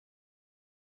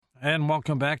And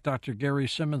welcome back, Dr. Gary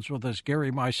Simmons with us. Gary,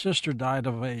 my sister died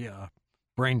of a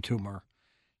brain tumor.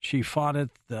 She fought it.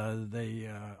 They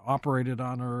operated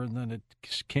on her, and then it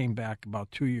came back about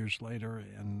 2 years later,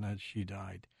 and she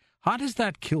died. How does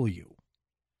that kill you?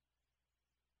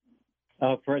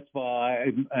 First of all,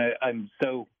 I'm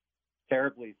so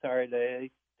terribly sorry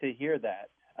to hear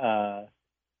that.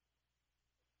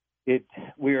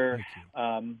 We're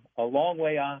a long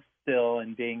way off still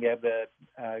in being able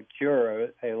to cure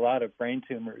a lot of brain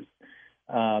tumors.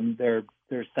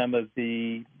 They're some of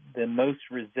the most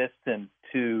resistant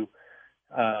to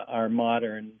our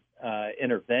modern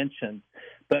interventions.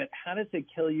 But how does it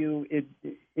kill you?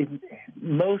 It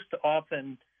most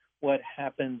often what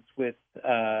happens with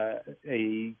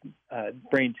a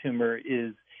brain tumor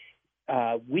is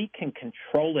we can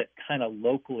control it kind of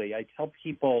locally. I tell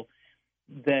people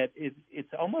that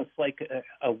it's almost like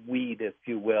a weed, if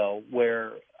you will,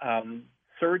 where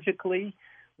surgically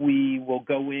we will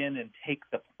go in and take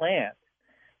the plant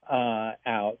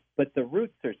out, but the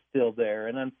roots are still there.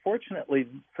 And unfortunately,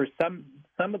 for some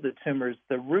of the tumors,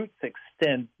 the roots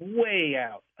extend way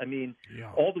out. I mean,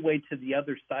 all the way to the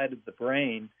other side of the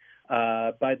brain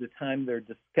by the time they're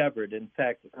discovered. In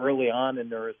fact, early on in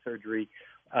neurosurgery,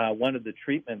 one of the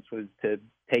treatments was to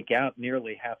take out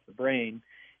nearly half the brain,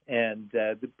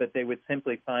 but they would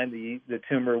simply find the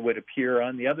tumor would appear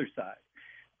on the other side.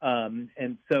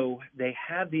 And so they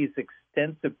have these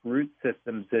extensive root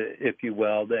systems, if you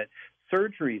will, that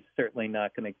surgery is certainly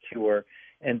not going to cure.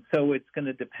 And so it's going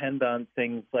to depend on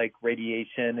things like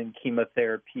radiation and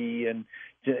chemotherapy and,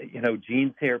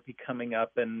 gene therapy coming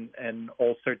up and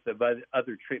all sorts of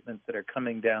other treatments that are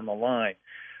coming down the line.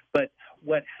 But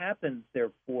what happens,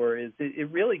 therefore, is it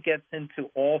really gets into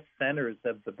all centers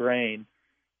of the brain.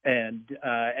 And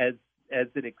as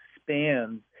it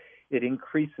expands, it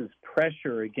increases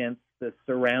pressure against the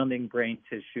surrounding brain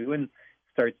tissue and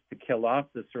starts to kill off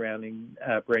the surrounding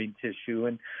brain tissue.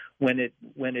 And when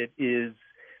it is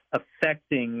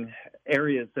affecting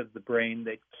areas of the brain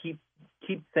that keep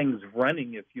things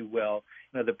running, if you will,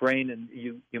 the brain, and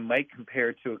you might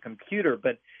compare to a computer,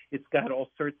 but it's got all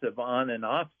sorts of on and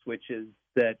off switches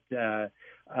that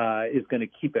is going to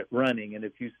keep it running. And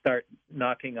if you start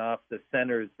knocking off the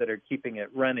centers that are keeping it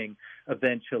running,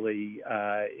 eventually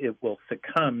it will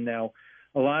succumb. Now,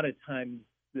 a lot of times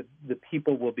the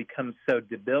people will become so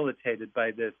debilitated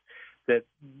by this that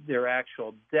their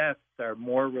actual deaths are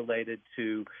more related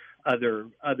to other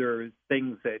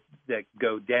things that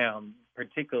go down,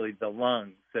 particularly the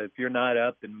lungs. So if you're not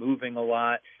up and moving a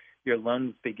lot, your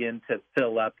lungs begin to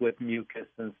fill up with mucus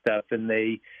and stuff, and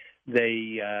they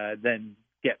then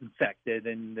get infected,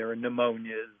 and there are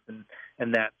pneumonias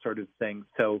and that sort of thing.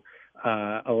 So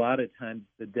a lot of times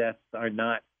the deaths are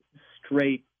not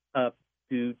straight up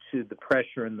due to the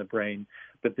pressure in the brain,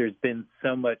 but there's been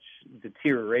so much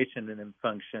deterioration in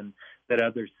function that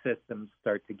other systems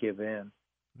start to give in.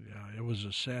 Yeah, it was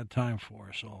a sad time for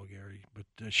us all, Gary,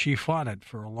 but she fought it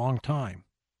for a long time.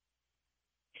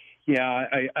 Yeah,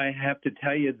 I have to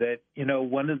tell you that,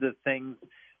 one of the things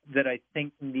that I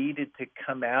think needed to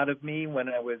come out of me when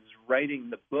I was writing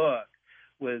the book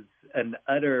was an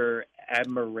utter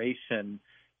admiration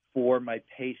for my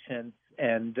patients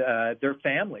and their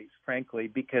families, frankly,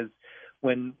 because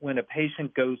when a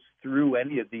patient goes through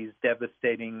any of these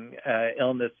devastating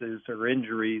illnesses or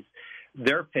injuries,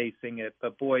 they're facing it,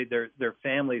 but boy, their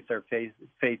families are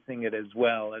facing it as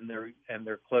well, and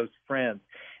their close friends.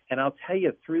 And I'll tell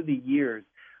you, through the years,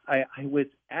 I was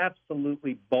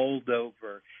absolutely bowled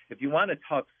over. If you want to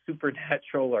talk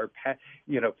supernatural or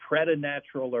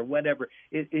preternatural or whatever,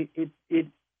 it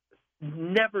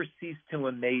never ceased to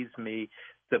amaze me,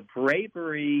 the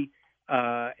bravery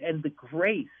and the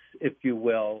grace, if you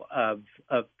will, of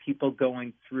people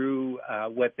going through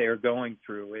what they're going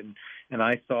through. And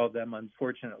I saw them,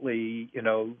 unfortunately,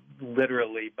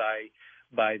 literally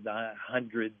by the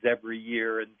hundreds every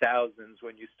year and thousands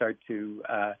when you start to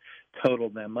total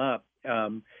them up.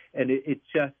 And it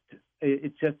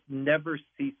just never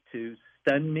ceased to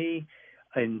stun me,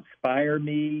 inspire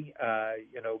me,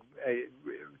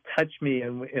 touch me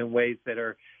in ways that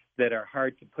are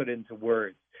hard to put into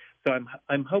words. So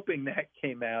I'm hoping that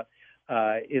came out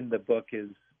in the book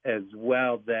as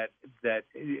well. That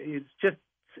it's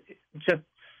just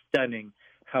stunning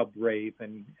how brave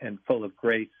and full of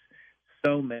grace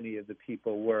so many of the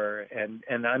people were, and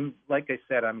I'm, like I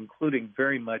said, I'm including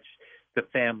very much the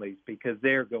families because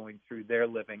they're going through their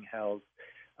living hells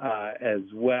as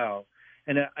well.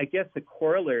 And I guess a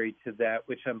corollary to that,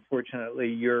 which unfortunately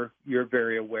you're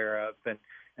very aware of,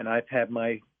 and I've had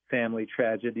my family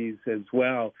tragedies as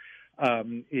well,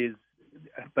 is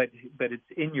but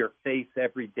it's in your face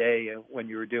every day when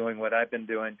you're doing what I've been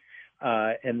doing,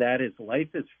 and that is life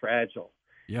is fragile.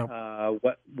 Yep.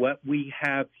 What we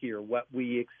have here, what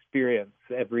we experience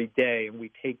every day, and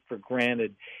we take for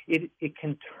granted, it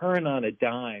can turn on a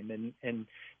dime, and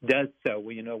does so.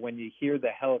 You know, when you hear the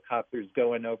helicopters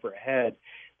going overhead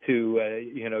to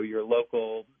your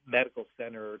local medical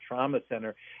center or trauma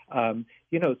center,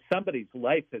 somebody's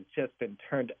life has just been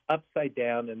turned upside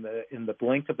down in the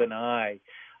blink of an eye,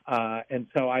 and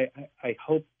so I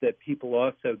hope that people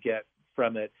also get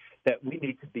from it that we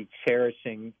need to be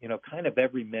cherishing, kind of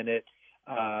every minute,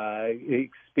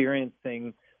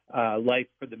 experiencing life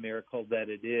for the miracle that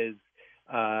it is,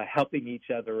 helping each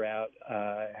other out,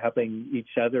 helping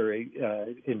each other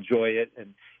enjoy it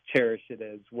and cherish it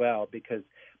as well, because,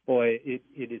 boy, it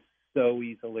is so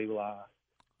easily lost.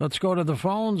 Let's go to the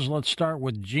phones. Let's start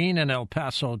with Gene in El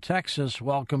Paso, Texas.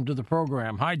 Welcome to the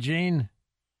program. Hi, Gene.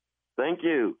 Thank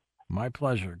you. My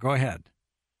pleasure. Go ahead.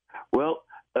 Well,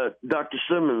 Dr.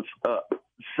 Simmons,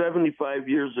 75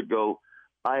 years ago,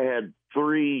 I had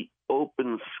 3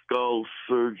 open skull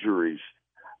surgeries.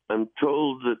 I'm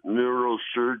told that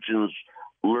neurosurgeons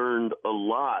learned a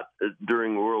lot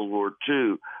during World War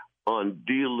II on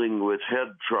dealing with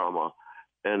head trauma,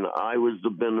 and I was the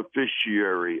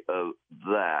beneficiary of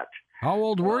that. How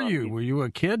old were you? Were you a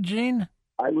kid, Gene?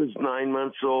 I was 9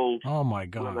 months old. Oh, my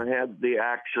God. When I had the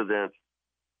accident,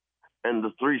 and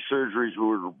the 3 surgeries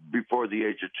were before the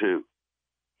age of 2.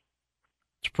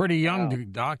 It's pretty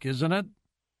young, Doc, isn't it?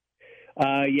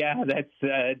 Yeah,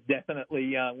 that's definitely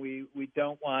young. We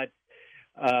don't want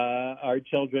our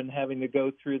children having to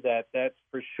go through that, that's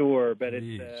for sure. But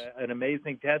Jeez. It's an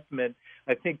amazing testament,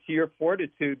 I think, to your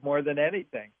fortitude more than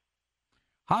anything.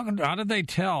 How did they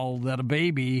tell that a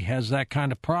baby has that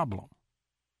kind of problem?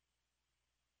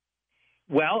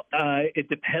 Well, it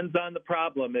depends on the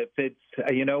problem. If it's,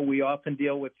 we often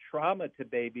deal with trauma to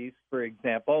babies, for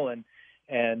example, and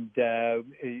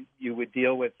you would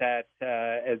deal with that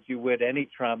as you would any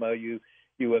trauma. You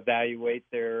evaluate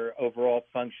their overall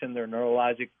function, their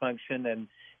neurologic function,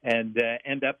 and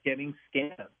end up getting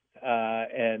scans.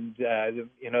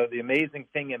 The amazing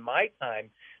thing in my time,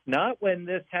 not when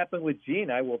this happened with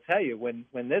Gene, I will tell you,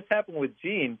 when this happened with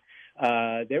Gene,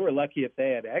 they were lucky if they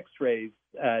had X-rays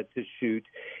to shoot.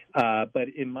 But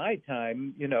in my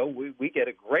time, we get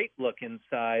a great look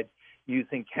inside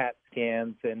using CAT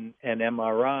scans and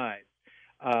MRIs.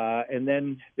 And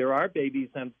then there are babies,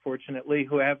 unfortunately,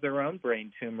 who have their own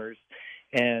brain tumors.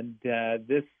 And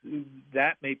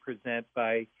that may present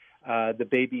by the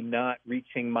baby not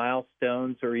reaching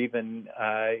milestones or even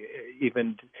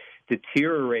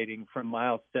deteriorating from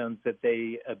milestones that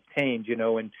they obtained,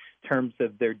 in terms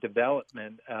of their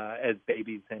development as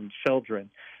babies and children.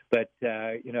 But,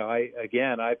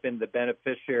 I've been the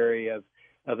beneficiary of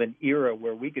an era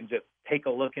where we can just take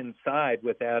a look inside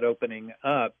without opening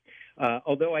up.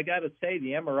 Although I got to say,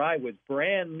 the MRI was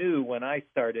brand new when I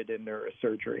started in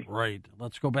neurosurgery. Right.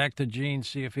 Let's go back to Gene,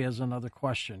 see if he has another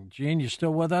question. Gene, you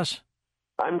still with us?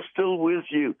 I'm still with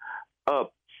you.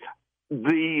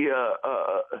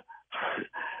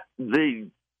 The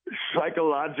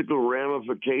psychological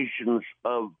ramifications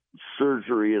of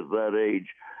surgery at that age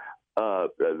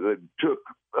took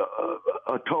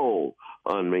a toll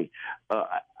on me.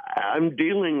 I'm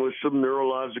dealing with some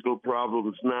neurological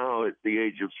problems now at the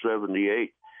age of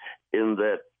 78, in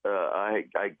that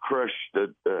I crushed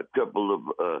a couple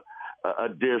of a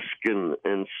disc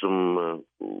and some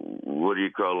what do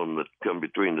you call them that come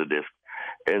between the discs,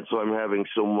 and so I'm having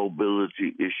some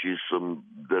mobility issues, some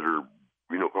that are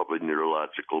probably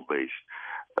neurological based.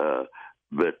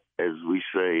 But as we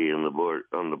say on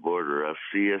the border,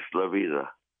 así es la vida.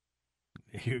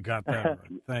 You got that right.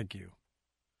 Thank you.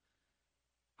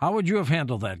 How would you have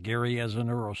handled that, Gary, as a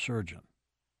neurosurgeon?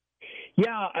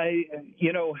 Yeah,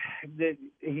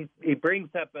 he brings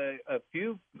up a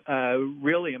few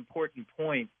really important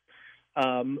points.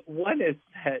 One is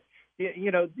that,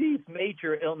 these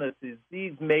major illnesses,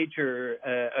 these major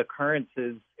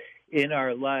occurrences in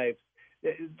our lives,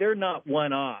 they're not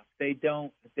one-off. They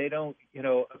don't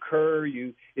occur.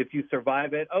 If you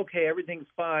survive it, okay, everything's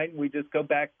fine. We just go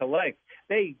back to life.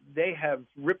 They have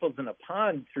ripples in a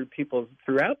pond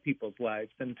throughout people's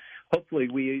lives, and hopefully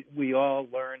we all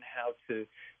learn how to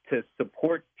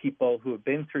support people who have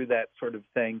been through that sort of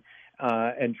thing,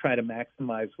 and try to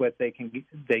maximize what they can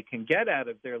get out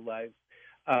of their lives.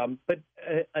 But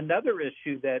another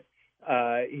issue that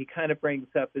he kind of brings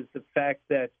up is the fact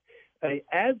that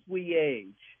as we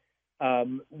age,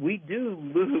 we do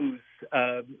lose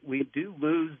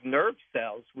nerve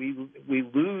cells. We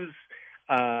lose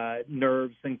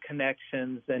nerves and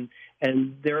connections, and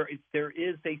there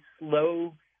is a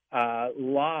slow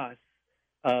loss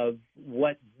of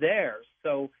what's there.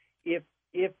 So if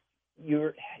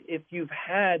you've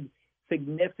had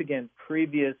significant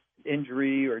previous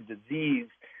injury or disease,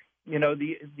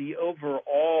 the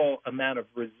overall amount of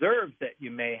reserves that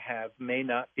you may have may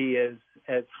not be as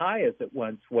high as it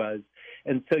once was,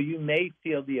 and so you may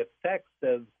feel the effects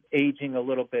of aging a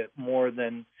little bit more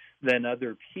than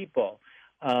other people.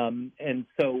 And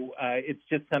so it's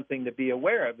just something to be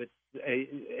aware of.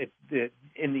 In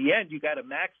the end, you got to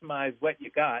maximize what you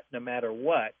got, no matter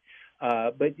what.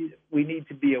 But we need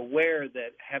to be aware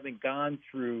that having gone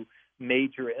through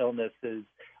major illnesses,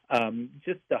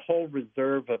 just the whole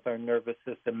reserve of our nervous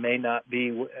system may not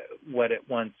be what it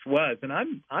once was. And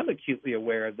I'm acutely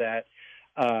aware of that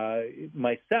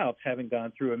myself, having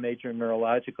gone through a major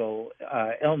neurological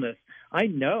illness. I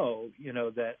know,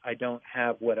 that I don't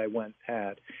have what I once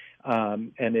had.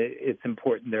 And it's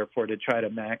important, therefore, to try to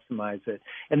maximize it.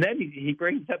 And then he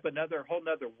brings up whole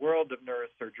nother world of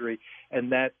neurosurgery,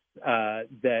 and that's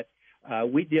that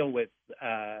we deal with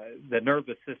the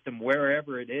nervous system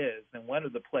wherever it is. And one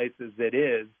of the places it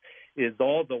is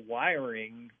all the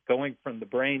wiring going from the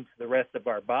brain to the rest of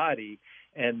our body.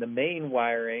 And the main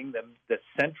wiring, the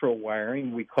central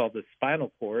wiring, we call the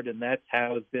spinal cord, and that's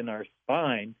housed in our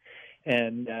spine.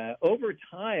 And over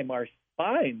time, our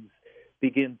spines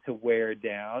begin to wear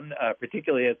down,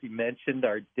 particularly, as you mentioned,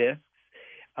 our discs.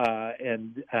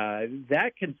 And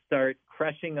that can start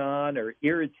crushing on or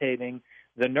irritating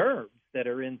the nerves that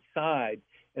are inside.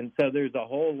 And so there's a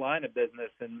whole line of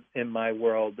business in my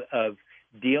world of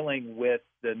dealing with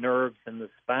the nerves and the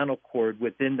spinal cord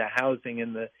within the housing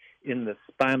in the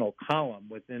spinal column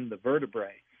within the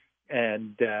vertebrae.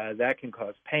 And that can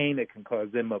cause pain, it can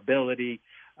cause immobility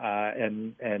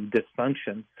and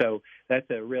dysfunction. So that's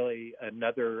really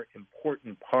another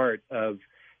important part of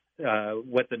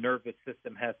what the nervous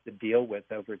system has to deal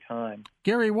with over time.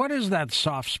 Gary, what is that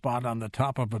soft spot on the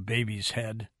top of a baby's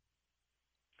head?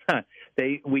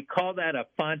 We call that a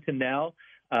fontanelle.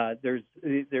 There's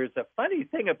a funny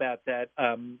thing about that.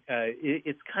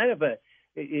 It's kind of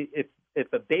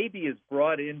if a baby is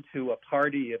brought into a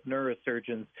party of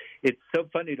neurosurgeons, it's so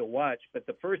funny to watch. But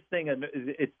the first thing a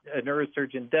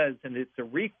neurosurgeon does, and it's a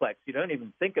reflex, you don't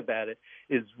even think about it,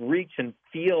 is reach and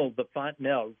feel the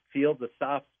fontanelle, feel the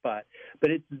soft spot.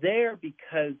 But it's there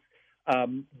because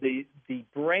the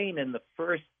brain in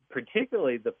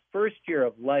particularly the first year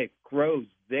of life, grows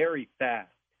very fast.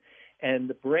 And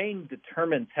the brain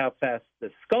determines how fast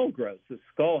the skull grows. The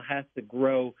skull has to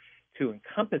grow to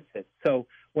encompass it. So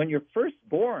when you're first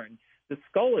born, the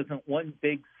skull isn't one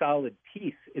big solid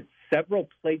piece. It's several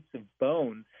plates of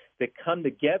bone that come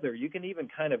together. You can even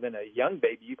kind of, in a young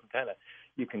baby, you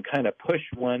can kind of push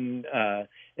one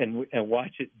and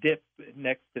watch it dip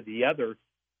next to the other.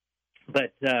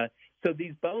 But so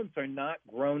these bones are not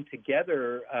grown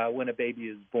together when a baby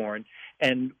is born.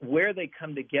 And where they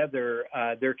come together,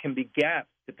 there can be gaps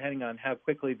depending on how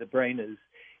quickly the brain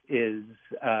is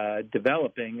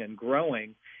developing and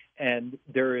growing. And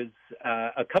there is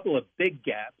a couple of big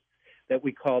gaps that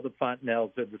we call the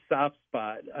fontanelles or the soft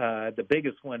spot. The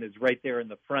biggest one is right there in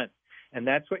the front. And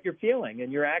that's what you're feeling.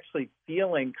 And you're actually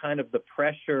feeling kind of the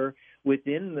pressure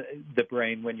within the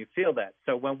brain when you feel that.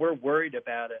 So when we're worried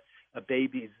about a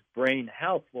baby's brain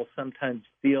health, we'll sometimes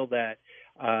feel that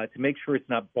to make sure it's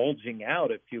not bulging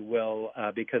out, if you will,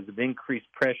 because of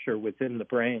increased pressure within the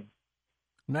brain.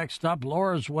 Next up,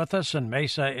 Laura's with us in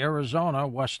Mesa, Arizona,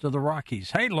 west of the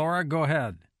Rockies. Hey, Laura, go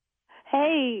ahead.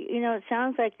 Hey, it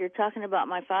sounds like you're talking about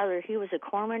my father. He was a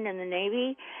corpsman in the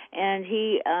Navy, and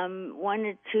he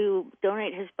wanted to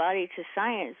donate his body to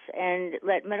science and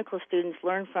let medical students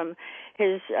learn from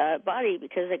his body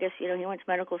because I guess, he went to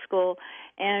medical school.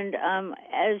 And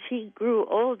as he grew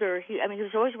older, he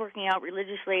was always working out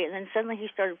religiously, and then suddenly he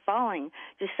started falling.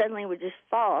 Suddenly would just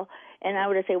fall. And I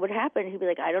would say, what happened? He'd be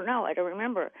like, I don't know. I don't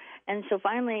remember. And so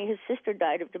finally his sister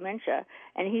died of dementia,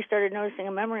 and he started noticing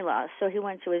a memory loss. So he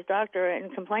went to his doctor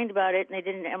and complained about it, and they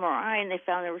did an MRI, and they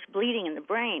found there was bleeding in the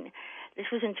brain. This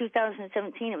was in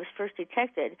 2017. It was first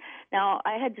detected. Now,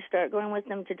 I had to start going with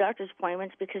him to doctor's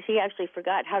appointments because he actually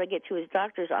forgot how to get to his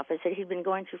doctor's office that he'd been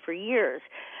going to for years.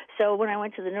 So when I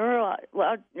went to the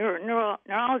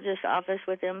neurologist's office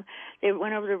with him, they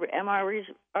went over the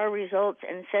MRI results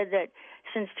and said that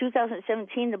since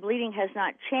 2017, the bleeding has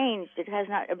not changed. It has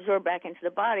not absorbed back into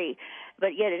the body,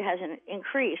 but yet it hasn't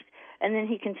increased. and then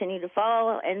he continued to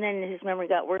fall, and then his memory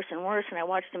got worse and worse, and I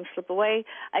watched him slip away.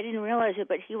 I didn't realize it,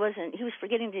 but he was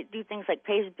forgetting to do things like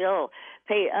pay his bill,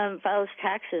 file his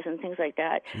taxes and things like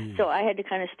that. Jeez. So I had to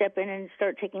kind of step in and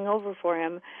start taking over for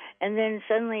him. And then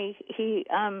suddenly he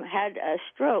had a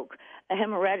stroke, a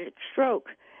hemorrhagic stroke.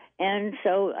 And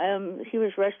so he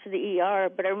was rushed to the ER.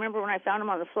 But I remember when I found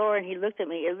him on the floor and he looked at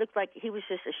me, it looked like he was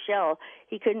just a shell.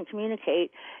 He couldn't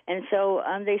communicate. And so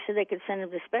they said they could send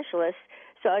him to specialists.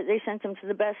 So they sent him to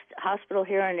the best hospital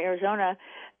here in Arizona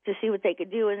to see what they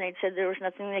could do, and they said there was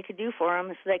nothing they could do for him,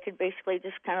 so they could basically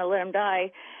just kind of let him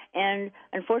die. And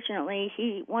unfortunately,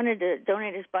 he wanted to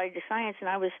donate his body to science, and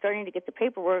I was starting to get the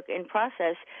paperwork in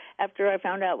process after I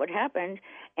found out what happened.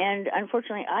 And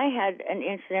unfortunately, I had an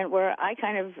incident where I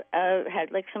kind of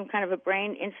had like some kind of a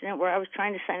brain incident where I was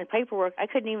trying to sign the paperwork. I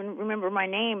couldn't even remember my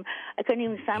name. I couldn't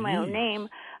even sign my own name.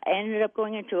 I ended up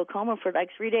going into a coma for like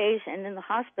 3 days and in the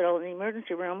hospital in the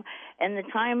emergency room, and the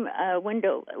time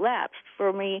window lapsed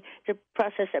for me to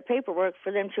process that paperwork for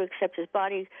them to accept his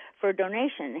body for a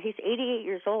donation. He's 88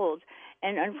 years old,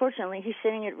 and unfortunately he's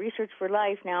sitting at Research for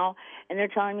Life now, and they're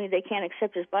telling me they can't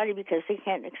accept his body because they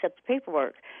can't accept the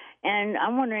paperwork. And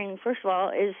I'm wondering, first of all,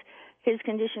 is his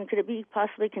condition, could it be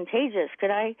possibly contagious?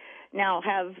 Could I now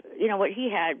have, what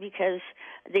he had? Because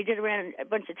they ran a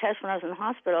bunch of tests when I was in the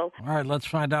hospital. All right, let's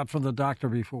find out from the doctor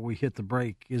before we hit the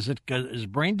break. Is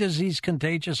brain disease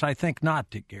contagious? I think not,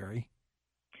 Gary.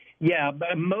 Yeah,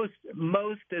 but most,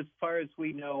 as far as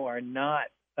we know, are not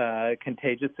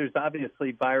contagious. There's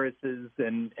obviously viruses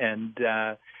and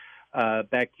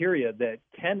bacteria that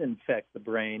can infect the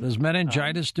brain. Does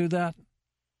meningitis do that?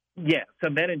 Yeah, so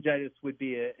meningitis would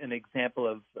be an example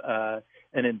of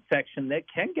an infection that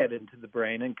can get into the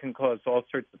brain and can cause all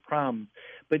sorts of problems.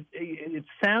 But it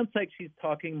sounds like she's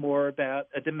talking more about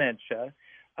a dementia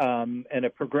and a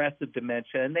progressive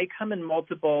dementia, and they come in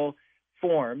multiple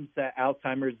forms.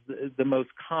 Alzheimer's the most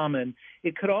common.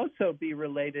 It could also be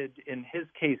related, in his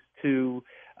case, to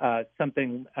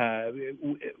something a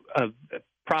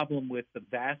problem with the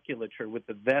vasculature, with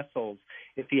the vessels.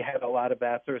 If he had a lot of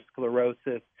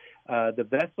atherosclerosis, the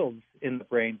vessels in the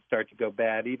brain start to go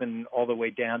bad, even all the way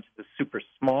down to the super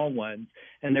small ones.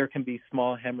 And there can be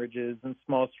small hemorrhages and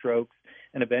small strokes,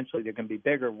 and eventually there can be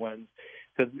bigger ones.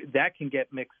 So that can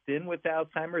get mixed in with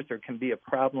Alzheimer's or can be a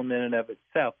problem in and of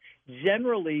itself.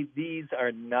 Generally, these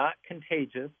are not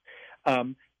contagious.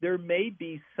 There may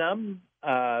be some,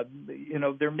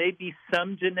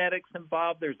 genetics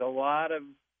involved. There's a lot of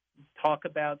talk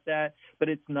about that, but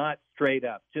it's not straight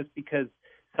up. Just because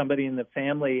somebody in the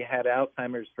family had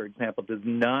Alzheimer's, for example, does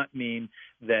not mean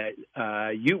that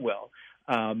you will.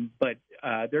 But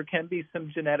there can be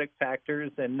some genetic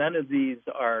factors, and none of these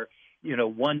are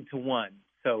one-to-one.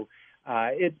 So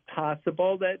it's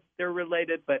possible that they're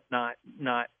related, but not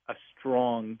a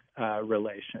strong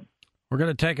relation. We're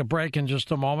going to take a break in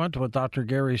just a moment with Dr.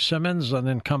 Gary Simmons and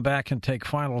then come back and take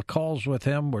final calls with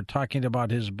him. We're talking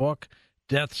about his book,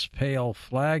 Death's Pale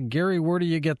Flag. Gary, where do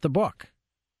you get the book?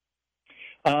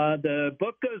 The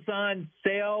book goes on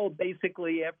sale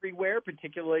basically everywhere,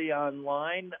 particularly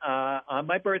online, on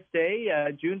my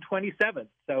birthday, June 27th.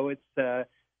 So it's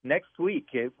next week.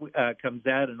 It comes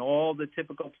out in all the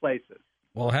typical places.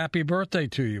 Well, happy birthday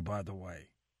to you, by the way.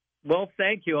 Well,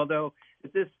 thank you, although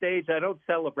at this stage I don't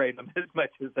celebrate them as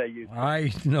much as I used to.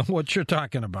 I know what you're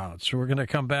talking about. So we're going to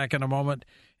come back in a moment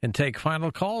and take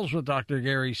final calls with Dr.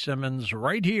 Gary Simmons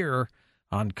right here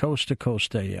on Coast to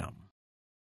Coast AM.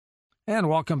 And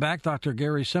welcome back, Dr.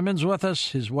 Gary Simmons with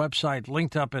us. His website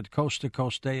linked up at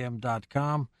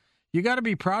coasttocoastam.com. You got to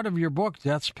be proud of your book,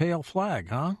 Death's Pale Flag,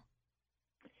 huh?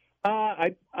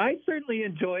 I certainly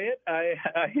enjoy it. I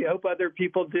hope other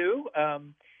people do.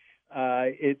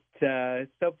 It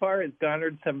so far has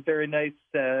garnered some very nice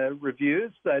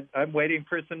reviews, but I'm waiting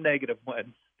for some negative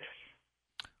ones.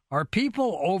 Are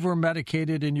people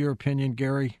over-medicated, in your opinion,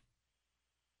 Gary?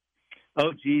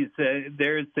 Oh, geez,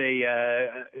 there's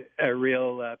a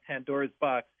real Pandora's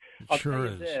box. I'll sure tell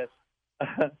you is. This.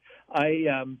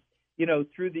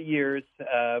 Through the years,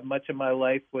 much of my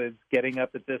life was getting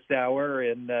up at this hour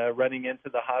and running into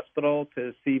the hospital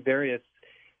to see various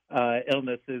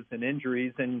illnesses and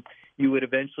injuries, and you would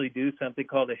eventually do something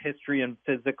called a history and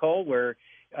physical, where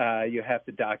you have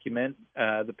to document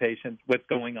the patient, what's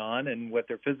going on and what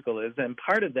their physical is, and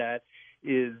part of that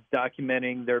is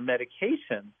documenting their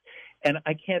medications. And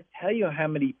I can't tell you how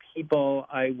many people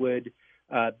I would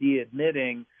be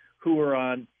admitting who are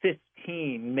on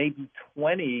 15, maybe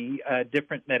 20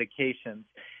 different medications.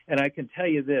 And I can tell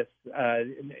you this,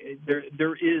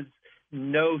 there is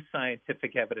no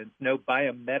scientific evidence, no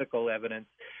biomedical evidence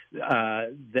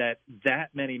that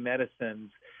many medicines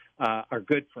are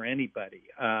good for anybody.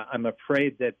 I'm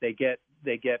afraid that they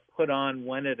get put on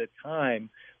one at a time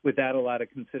without a lot of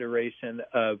consideration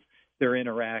of their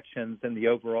interactions and the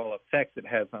overall effects it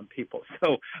has on people.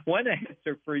 So one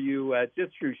answer for you,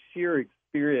 just through sheer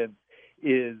experience,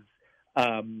 is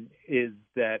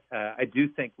that I do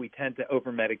think we tend to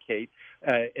over-medicate,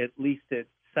 at least at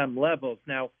some levels.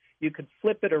 Now, you could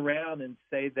flip it around and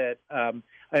say that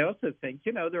I also think,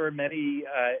 there are many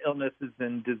illnesses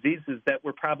and diseases that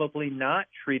we're probably not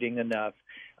treating enough,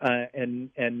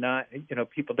 and not,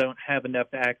 people don't have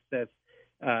enough access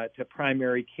to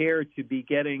primary care to be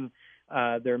getting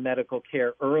their medical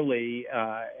care early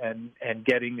and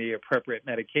getting the appropriate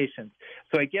medications.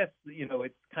 So I guess,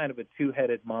 it's kind of a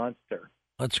two-headed monster.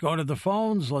 Let's go to the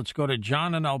phones. Let's go to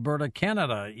John in Alberta,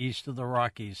 Canada, east of the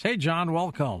Rockies. Hey, John,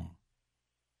 welcome.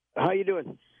 How you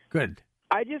doing? Good.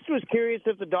 I just was curious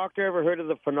if the doctor ever heard of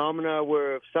the phenomena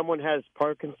where if someone has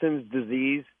Parkinson's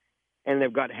disease and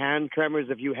they've got hand tremors,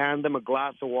 if you hand them a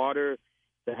glass of water,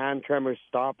 the hand tremors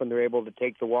stop and they're able to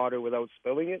take the water without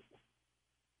spilling it?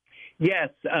 Yes,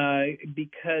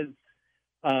 because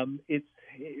it's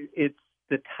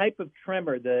the type of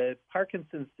tremor, the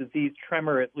Parkinson's disease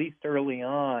tremor, at least early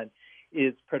on,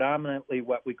 is predominantly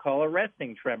what we call a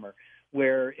resting tremor,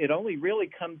 where it only really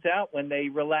comes out when they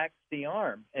relax the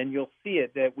arm. And you'll see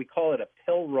it, that we call it a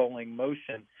pill rolling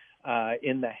motion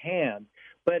in the hand.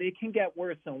 But it can get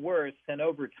worse and worse, and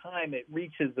over time it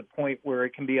reaches the point where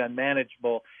it can be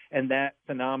unmanageable, and that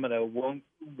phenomena won't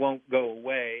go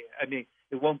away. I mean,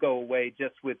 it won't go away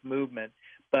just with movement.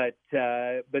 But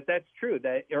that's true,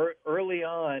 that early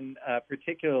on,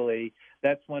 particularly,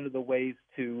 that's one of the ways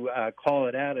to call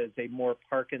it out as a more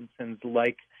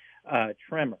Parkinson's-like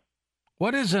tremor.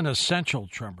 What is an essential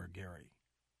tremor, Gary?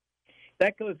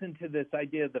 That goes into this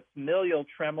idea of the familial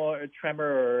tremor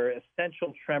or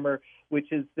essential tremor,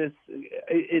 which is a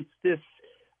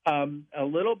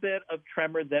little bit of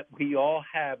tremor that we all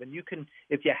have. And you can,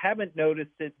 if you haven't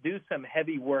noticed it, do some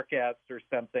heavy workouts or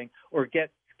something, or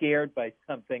get scared by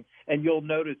something, and you'll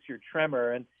notice your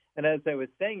tremor. And as I was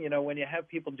saying, when you have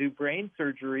people do brain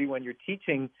surgery, when you're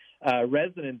teaching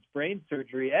residents brain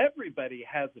surgery, everybody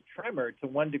has a tremor to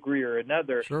one degree or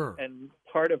another. Sure. And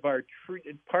part of our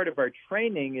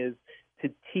training is to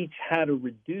teach how to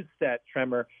reduce that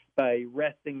tremor by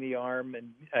resting the arm and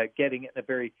getting it in a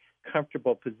very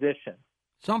comfortable position.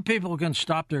 Some people can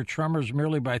stop their tremors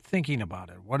merely by thinking about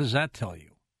it. What does that tell you?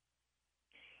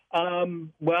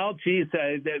 Well,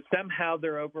 somehow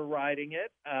they're overriding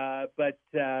it. But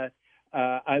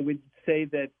I would say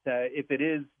that if it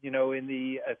is, in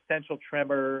the essential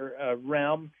tremor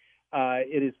realm,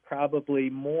 it is probably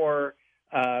more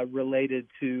related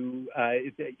to,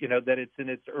 that it's in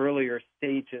its earlier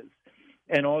stages.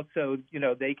 And also,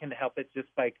 they can help it just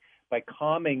by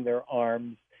calming their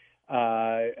arms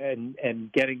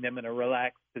and getting them in a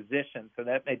relaxed position. So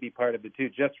that may be part of it too,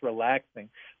 just relaxing.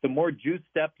 The more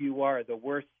juiced up you are, the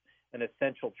worse an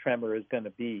essential tremor is going to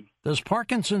be. Does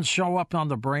Parkinson's show up on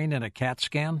the brain in a CAT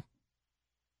scan?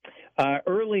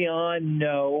 Early on,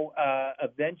 no.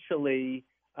 Eventually,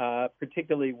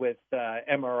 particularly with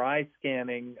MRI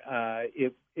scanning,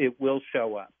 it will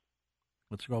show up.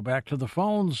 Let's go back to the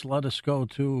phones. Let us go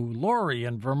to Lori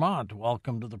in Vermont.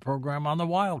 Welcome to the program on the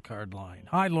Wildcard Line.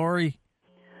 Hi, Lori.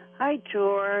 Hi,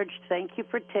 George. Thank you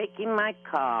for taking my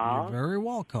call. You're very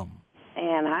welcome.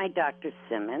 And hi, Dr.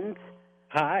 Simmons.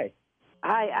 Hi.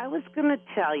 Hi. I was going to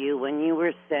tell you when you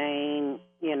were saying,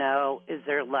 is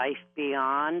there life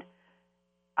beyond?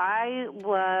 I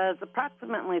was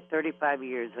approximately 35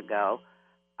 years ago.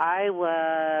 I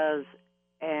was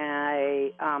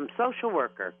a social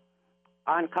worker,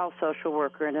 on-call social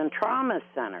worker in a trauma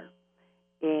center.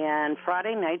 And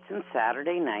Friday nights and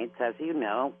Saturday nights, as you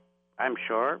know, I'm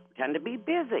sure, tend to be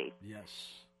busy.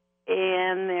 Yes.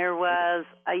 And there was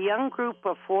a young group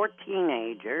of 4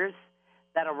 teenagers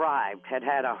that arrived, had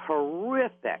a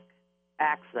horrific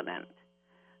accident,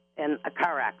 a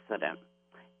car accident.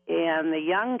 And the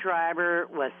young driver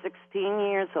was 16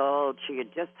 years old. She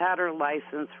had just had her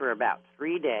license for about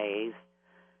 3 days.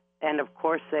 And, of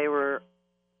course,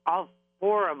 all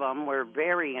 4 of them were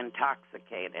very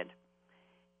intoxicated.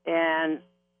 And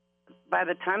by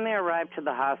the time they arrived to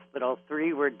the hospital,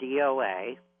 3 were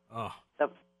DOA. Oh. The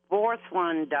 4th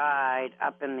one died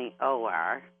up in the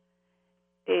OR.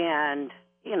 And,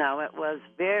 it was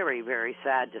very, very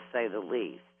sad to say the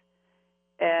least.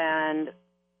 And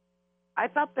I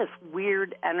felt this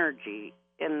weird energy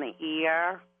in the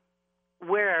ER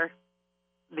where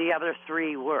the other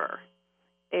 3 were.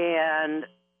 And,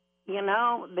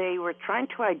 they were trying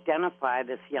to identify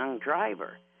this young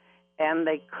driver, and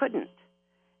they couldn't.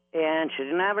 And she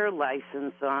didn't have her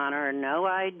license on her, no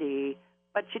ID,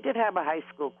 but she did have a high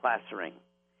school class ring.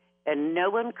 And no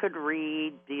one could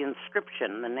read the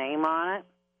inscription, the name on it.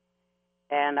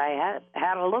 And I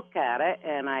had a look at it,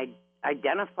 and I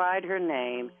identified her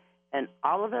name, and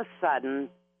all of a sudden,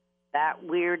 that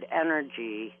weird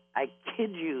energy, I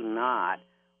kid you not,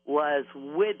 was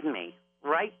with me,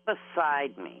 right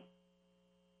beside me,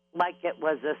 like it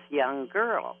was this young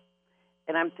girl.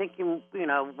 And I'm thinking,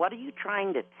 what are you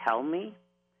trying to tell me?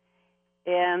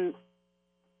 And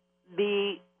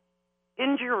the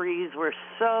injuries were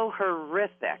so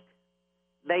horrific,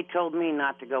 they told me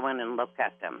not to go in and look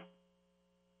at them,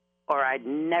 or I'd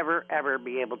never, ever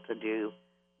be able to do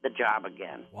the job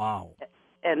again. Wow.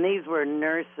 And these were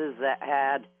nurses that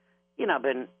had,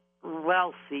 been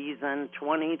well-seasoned,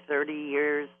 20, 30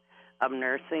 years of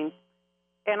nursing.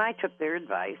 And I took their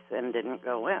advice and didn't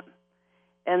go in.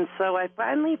 And so I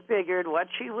finally figured what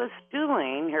she was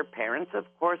doing, her parents, of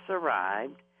course,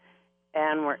 arrived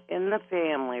and were in the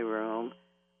family room,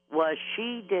 was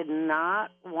she did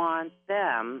not want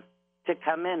them to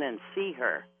come in and see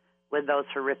her with those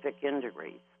horrific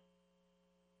injuries.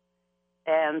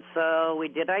 And so we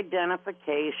did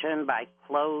identification by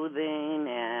clothing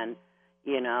and,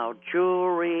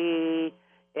 jewelry,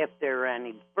 if there were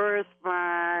any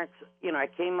birthmarks. I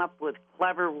came up with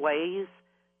clever ways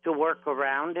to work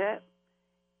around it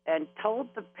and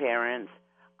told the parents,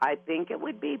 I think it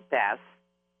would be best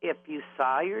if you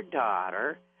saw your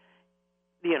daughter,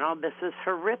 this is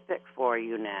horrific for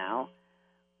you now.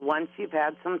 Once you've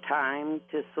had some time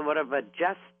to sort of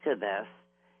adjust to this,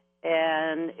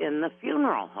 and in the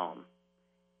funeral home.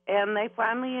 And they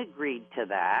finally agreed to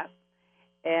that,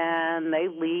 and they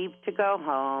leave to go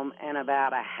home, and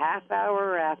about a half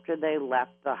hour after they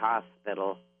left the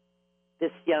hospital,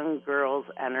 this young girl's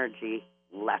energy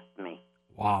left me.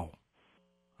 Wow.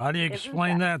 How do you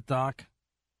explain that, Doc?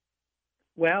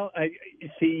 Well,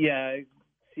 she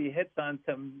hits on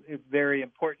some very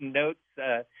important notes.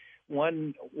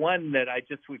 One that I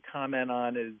just would comment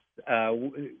on is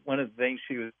one of the things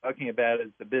she was talking about is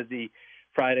the busy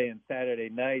Friday and Saturday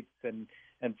nights, and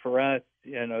for us,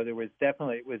 it was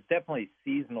definitely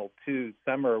seasonal too.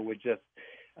 Summer would just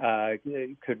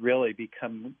could really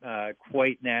become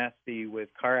quite nasty with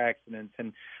car accidents,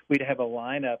 and we'd have a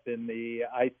lineup in the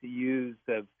ICUs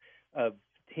of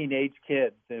teenage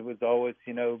kids. It was always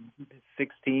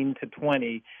 16 to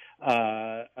 20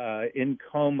 in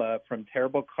coma from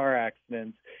terrible car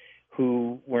accidents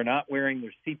who were not wearing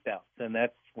their seatbelts. And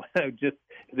that's just,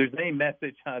 if there's any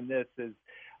message on this, is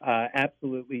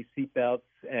absolutely seatbelts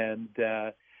and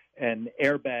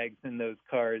airbags in those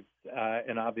cars,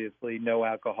 and obviously no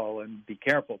alcohol, and be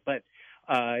careful. But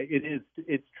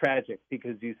it's tragic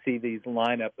because you see these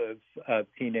lineup of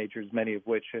teenagers, many of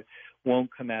which won't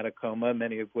come out of coma,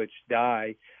 many of which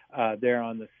die there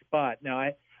on the spot.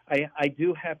 Now, I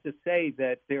do have to say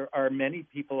that there are many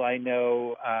people I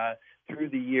know through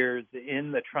the years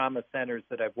in the trauma centers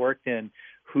that I've worked in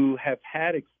who have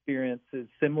had experiences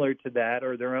similar to that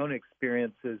or their own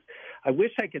experiences. I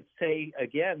wish I could say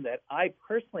again that I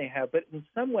personally have, but in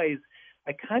some ways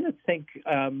I kind of think,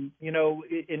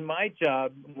 in my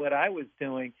job, what I was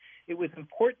doing, it was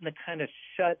important to kind of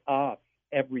shut off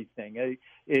everything,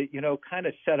 kind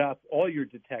of shut off all your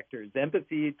detectors,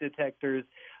 empathy detectors,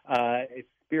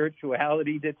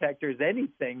 spirituality detectors,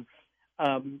 anything,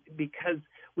 because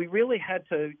we really had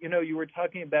to, you were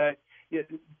talking about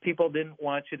people didn't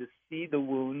want you to see the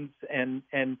wounds,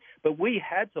 but we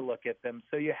had to look at them.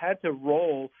 So you had to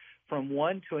roll from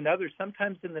one to another.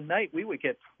 Sometimes in the night we would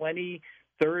get 20,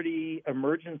 30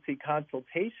 emergency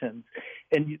consultations,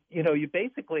 and you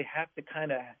basically have to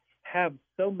kind of have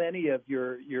so many of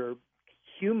your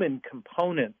human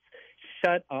components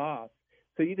shut off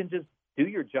so you can just do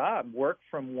your job, work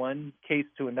from one case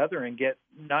to another, and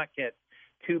not get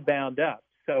too bound up.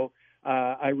 So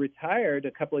I retired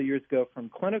a couple of years ago from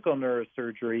clinical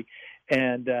neurosurgery,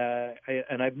 and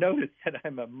I've noticed that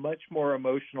I'm a much more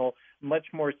emotional, much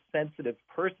more sensitive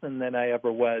person than I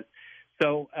ever was.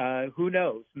 So who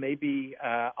knows? Maybe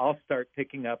I'll start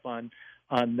picking up on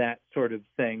that sort of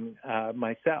thing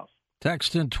myself.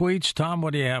 Text and tweets. Tom,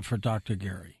 what do you have for Dr.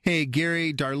 Gary? Hey,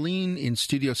 Gary, Darlene in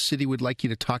Studio City would like you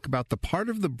to talk about the part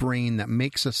of the brain that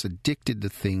makes us addicted to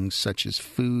things such as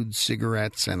food,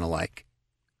 cigarettes, and the like.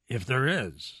 If there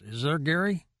is there,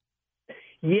 Gary?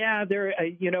 Yeah, there.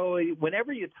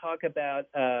 Whenever you talk about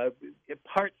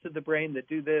parts of the brain that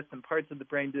do this and parts of the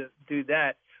brain that do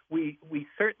that, we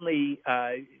certainly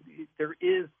there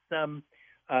is some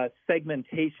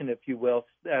segmentation, if you will,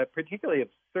 particularly of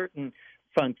certain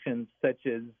functions such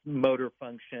as motor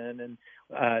function and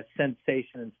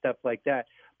sensation and stuff like that.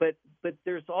 But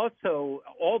there's also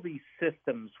all these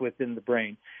systems within the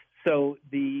brain. So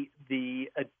the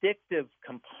addictive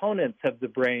components of the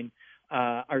brain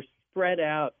are spread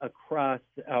out across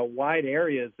wide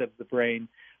areas of the brain,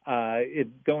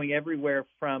 going everywhere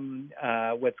from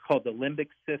what's called the limbic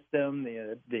system,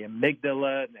 the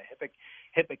amygdala, and the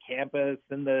hippocampus,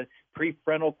 and the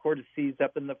prefrontal cortices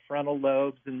up in the frontal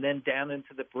lobes, and then down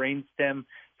into the brainstem,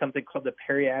 something called the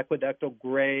periaqueductal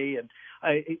gray. And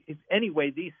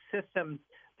anyway, these systems,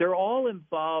 they're all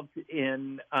involved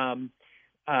in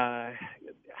how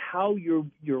your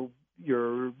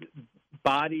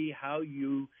body, how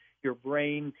your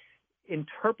brain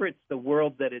interprets the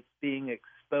world that it's being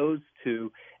exposed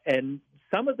to. And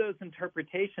some of those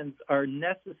interpretations are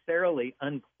necessarily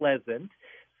unpleasant,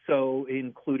 so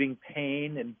including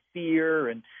pain and fear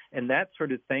and that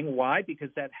sort of thing. Why? Because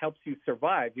that helps you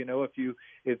survive. You know, if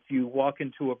you walk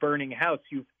into a burning house,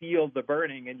 you feel the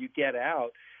burning and you get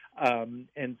out.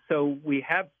 And so we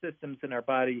have systems in our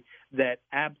body that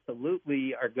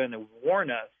absolutely are going to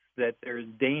warn us that there's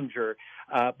danger.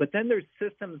 But then there's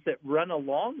systems that run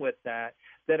along with that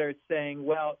are saying,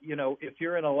 well, you know, if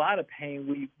you're in a lot of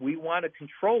pain, we want to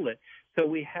control it. So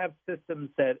we have systems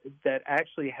that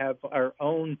actually have our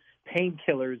own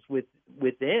painkillers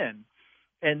within.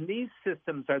 And these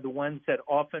systems are the ones that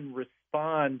often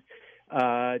respond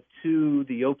to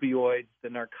the opioids, the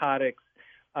narcotics.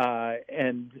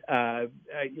 And as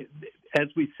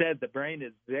we said, the brain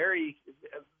is very,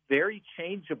 very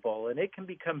changeable, and it can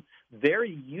become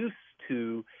very used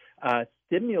to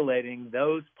stimulating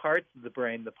those parts of the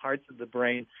brain, the parts of the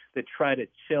brain that try to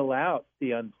chill out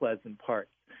the unpleasant parts.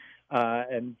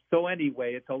 And so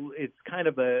anyway, it's kind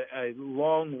of a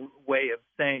long way of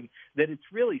saying that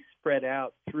it's really spread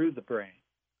out through the brain.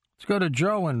 Let's go to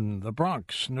Joe in the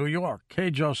Bronx, New York.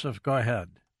 Hey, Joseph, go ahead.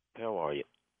 How are you?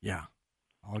 Yeah.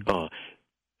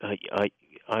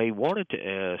 I wanted to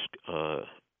ask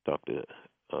Dr.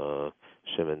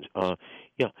 Simmons.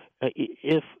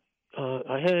 If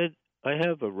I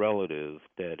have a relative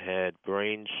that had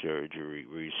brain surgery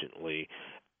recently,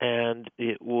 and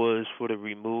it was for the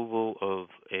removal of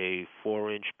a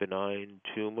 4-inch benign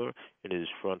tumor in his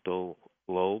frontal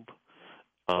lobe.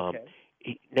 Okay.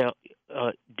 Now,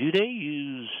 do they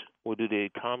use or do they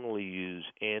commonly use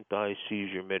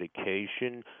anti-seizure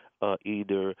medication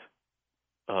either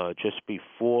just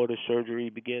before the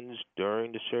surgery begins,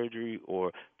 during the surgery,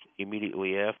 or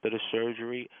immediately after the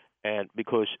surgery? And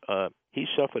because he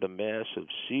suffered a massive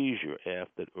seizure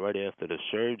right after the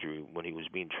surgery when he was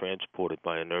being transported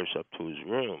by a nurse up to his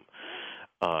room,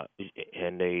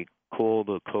 and they called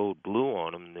the code blue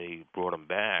on him. They brought him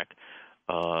back,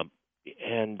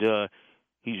 and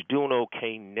he's doing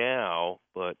okay now.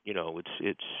 But you know,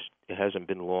 it hasn't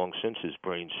been long since his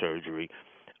brain surgery.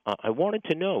 I wanted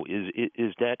to know,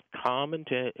 is that common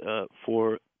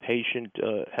for a patient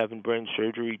having brain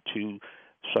surgery to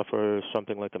suffer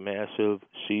something like a massive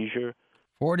seizure?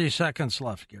 40 seconds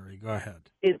left, Gary. Go ahead.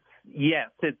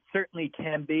 Yes, it certainly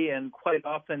can be, and quite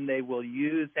often they will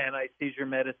use anti-seizure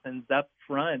medicines up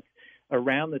front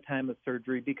around the time of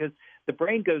surgery because the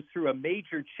brain goes through a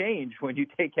major change when you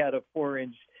take out a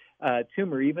 4-inch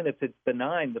tumor. Even if it's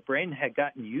benign, the brain had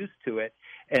gotten used to it,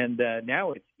 and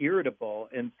now it's irritable.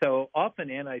 And so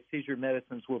often anti-seizure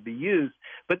medicines will be used,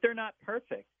 but they're not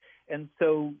perfect. And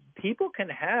so people can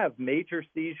have major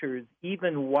seizures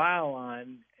even while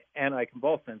on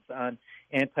anticonvulsants, on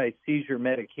anti-seizure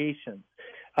medications.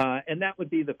 And that would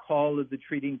be the call of the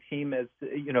treating team as,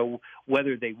 you know,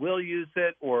 whether they will use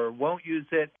it or won't use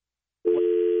it.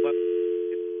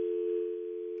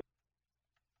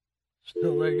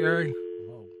 Still there, Gary?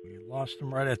 Well, we lost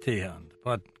him right at the end,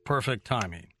 but perfect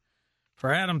timing.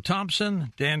 For Adam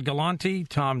Thompson, Dan Gallanti,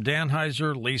 Tom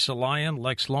Danheiser, Lisa Lyon,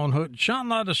 Lex Lonehood, Sean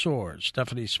Ladouceur,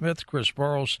 Stephanie Smith, Chris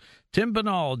Burrows, Tim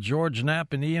Banal, George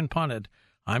Knapp, and Ian Punnett,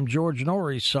 I'm George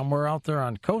Norrie, somewhere out there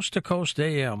on Coast to Coast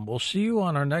AM. We'll see you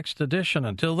on our next edition.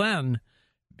 Until then,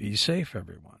 be safe,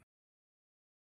 everyone.